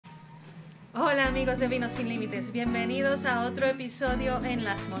Hola amigos de Vinos Sin Límites, bienvenidos a otro episodio en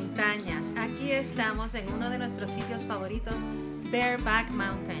las montañas. Aquí estamos en uno de nuestros sitios favoritos, Bareback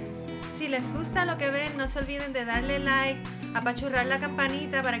Mountain. Si les gusta lo que ven, no se olviden de darle like, apachurrar la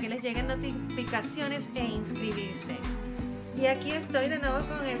campanita para que les lleguen notificaciones e inscribirse. Y aquí estoy de nuevo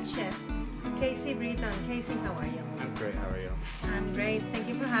con el chef, Casey Britton. Casey, how are you? I'm great, how are you? I'm great, thank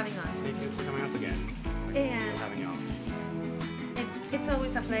you for having us. Thank you for coming up again. And for having y'all. It's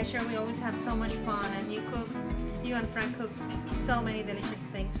always a pleasure. We always have so much fun, and you and Frank cook so many delicious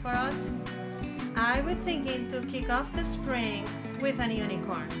things for us. I was thinking to kick off the spring with an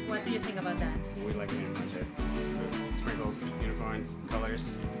unicorn. What do you think about that? We like unicorns here. Sprinkles, unicorns,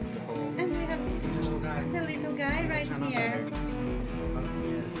 colors, the whole... And we have the little guy right here.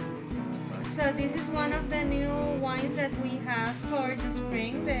 So this is one of the new wines that we have for the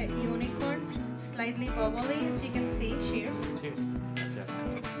spring, the unicorn, slightly bubbly, as you can see. Cheers. Cheers. That's it.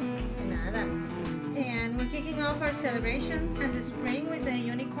 Nada. And we're kicking off our celebration and the spring with the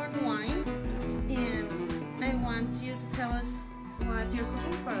unicorn wine. And I want you to tell us what you're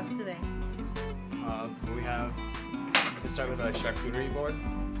cooking for us today. We have to start with a charcuterie board.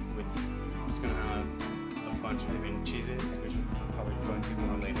 It's going to have a bunch of different cheeses, which we'll probably go into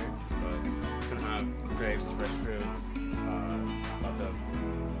more later. But it's going to have grapes, fresh fruits, lots of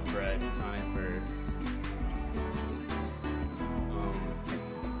breads on it for.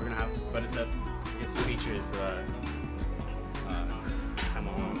 We're going to have, but the feature is the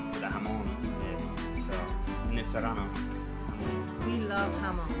jamon. The jamon is so, and it's serrano. We love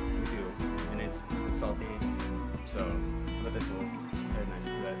jamon. We do, and it's salty. So, but this will very nice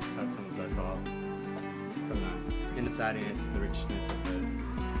to that cut some of the salt from the in the fattiness, the richness of the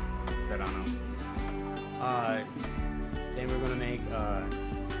serrano. Then we're gonna make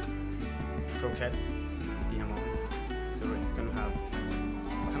croquettes, the jamon. So we're gonna have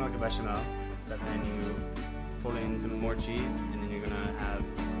kind of like a bechamel, but then you fold in some more cheese, and then you're gonna have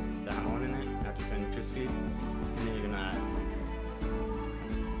the jamon in it after it's been crispy, and then you're gonna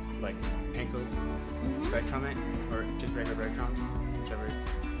like panko breadcrumb it, or just regular breadcrumbs, whichever's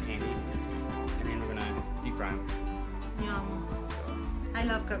handy, and then we're gonna deep fry them. Yum. I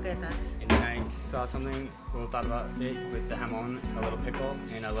love croquetas. And then I saw something, we thought about it with the jamon, a little pickle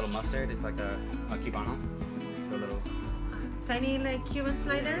and a little mustard. It's like a cubano, so a little Tiny like Cuban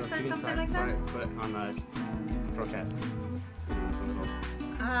sliders or Cuban something like that? Put it on the croquette. So a little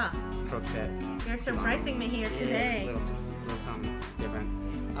Ah, croquette. you're surprising me here today. Yeah, a little something different.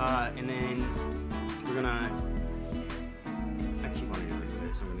 And then we're gonna, I keep wanting to do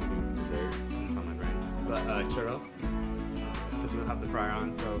dessert, so I'm gonna do dessert. It's on my brain. But churro, because we'll have the fryer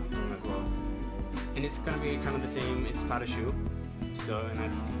on, so as well. And it's gonna be kind of the same. It's pâte à choux. So, and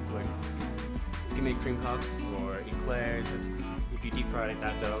that's like, you can make cream puffs or eclairs. If you deep fry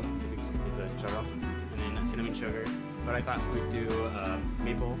that dough, it's a churro, and then cinnamon sugar. But I thought we'd do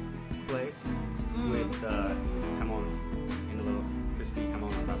maple glaze with jamon and a little crispy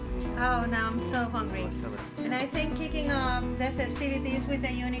jamon on top. Oh, now I'm so hungry. Oh, And I think kicking off the festivities with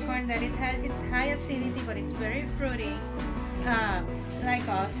the unicorn, that it has it's high acidity, but it's very fruity, like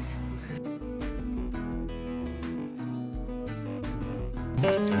us.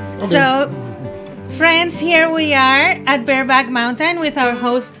 Okay. So, friends, here we are at Bareback Mountain with our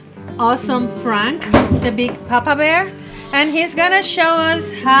host, awesome Frank, the big Papa Bear, and he's gonna show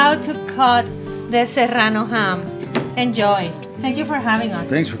us how to cut the serrano ham. Enjoy. Thank you for having us.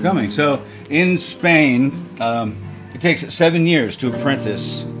 Thanks for coming. So, in Spain, it takes 7 years to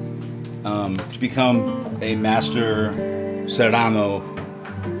apprentice to become a master serrano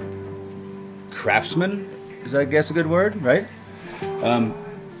craftsman. Is that, I guess, a good word, right?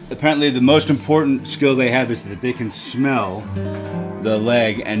 Apparently the most important skill they have is that they can smell the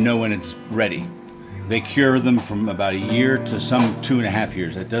leg and know when it's ready. They cure them from about a year to some 2.5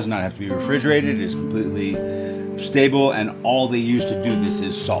 years. It does not have to be refrigerated. It is completely stable, and all they use to do this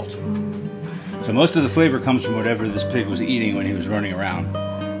is salt. So most of the flavor comes from whatever this pig was eating when he was running around.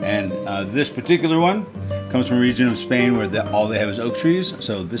 And this particular one comes from a region of Spain where all they have is oak trees.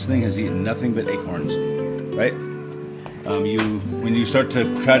 So this thing has eaten nothing but acorns, right? When you start to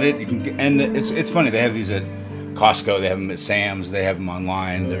cut it, you can get, and it's funny, they have these at Costco, they have them at Sam's, they have them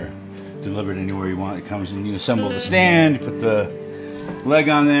online, they're delivered anywhere you want. It comes and you assemble the stand, you put the leg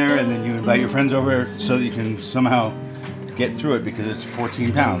on there, and then you invite your friends over so that you can somehow get through it because it's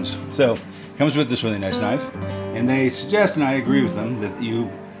 14 pounds. So it comes with this really nice knife, and they suggest, and I agree with them, that you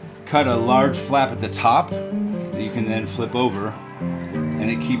cut a large flap at the top that you can then flip over, and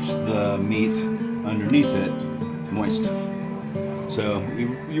it keeps the meat underneath it moist. So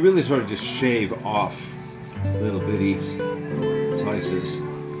you really sort of just shave off little bitty slices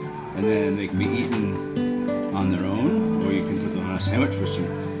and then they can be eaten on their own, or you can put them on a sandwich with some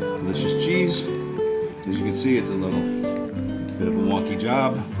delicious cheese. As you can see, it's a little bit of a wonky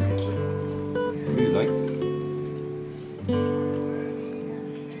job. What do you like?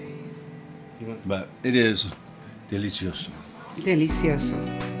 But it is delicioso. Delicioso.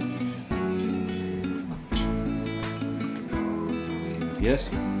 Yes?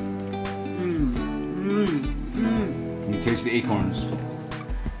 Can you taste the acorns?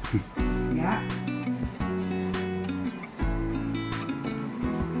 Yeah.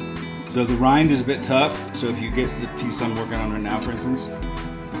 So the rind is a bit tough. So if you get the piece I'm working on right now, for instance,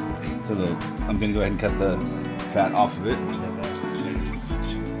 I'm going to go ahead and cut the fat off of it.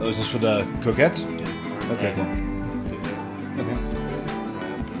 Oh, is this for the croquettes? Okay, cool. Okay.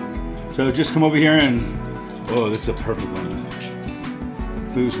 So just come over here and, oh, this is a perfect one.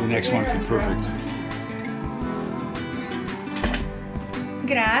 Who's the next one for perfect?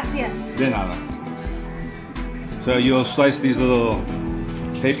 Gracias. De nada. So you'll slice these little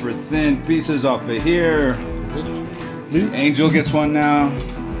paper thin pieces off of here. Angel gets one now.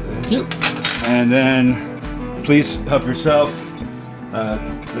 And then please help yourself.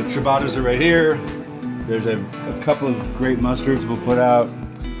 The ciabattas are right here. There's a couple of great mustards we'll put out.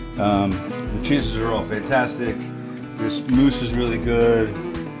 The cheeses are all fantastic. This mousse is really good.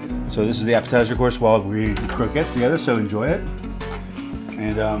 So this is the appetizer course while we eat croquettes together, so enjoy it.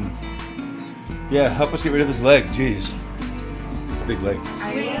 And yeah, help us get rid of this leg. Jeez, it's a big leg.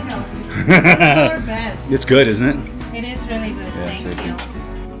 I will help you. It's our best. It's good, isn't it? It is really good. Yeah, Thank thank you.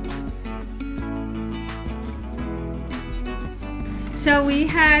 So we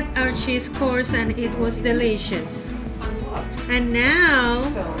had our cheese course and it was delicious. And now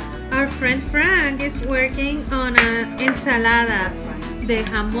our friend Frank is working on an ensalada de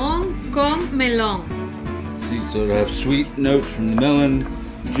jamón con melón. See, so it'll have sweet notes from the melon,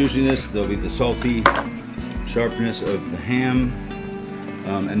 juiciness. There'll be the salty sharpness of the ham,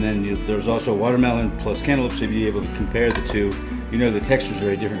 and then there's also watermelon plus cantaloupe. So you'll be able to compare the two. You know the texture is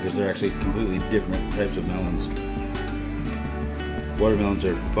very different because they're actually completely different types of melons. Watermelons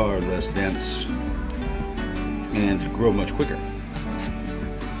are far less dense and grow much quicker.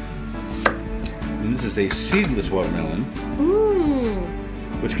 And this is a seedless watermelon. Ooh.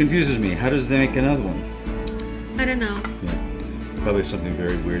 Which confuses me. How does they make another one? I don't know. Yeah. Probably something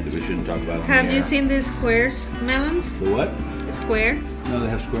very weird that we shouldn't talk about. Have you seen the squares melons? The what? Square. No, they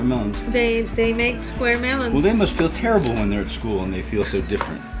have square melons. They make square melons. Well, they must feel terrible when they're at school and they feel so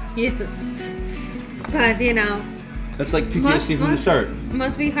different. Yes. But you know. That's like PTSD from the start.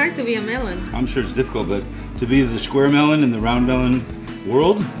 Must be hard to be a melon. I'm sure it's difficult, but to be the square melon in the round melon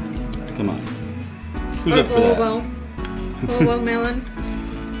world, come on. Who's up for that? Oval melon.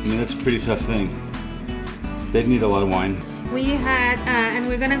 I mean, that's a pretty tough thing. They'd need a lot of wine. We had, and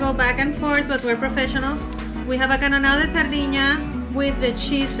we're gonna go back and forth, but we're professionals. We have a canonada de sardina with the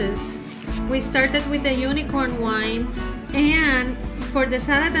cheeses. We started with the unicorn wine, and for the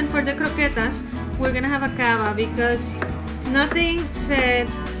salad and for the croquetas, we're gonna have a cava because nothing said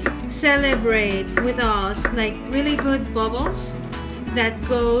celebrate with us like really good bubbles that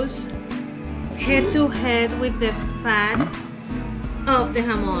goes head to head with the fat of the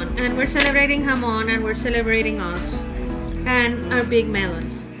jamon. And we're celebrating jamon and we're celebrating us and our big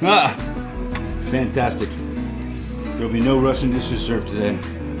melon. Ah, fantastic. There'll be no Russian dishes served today.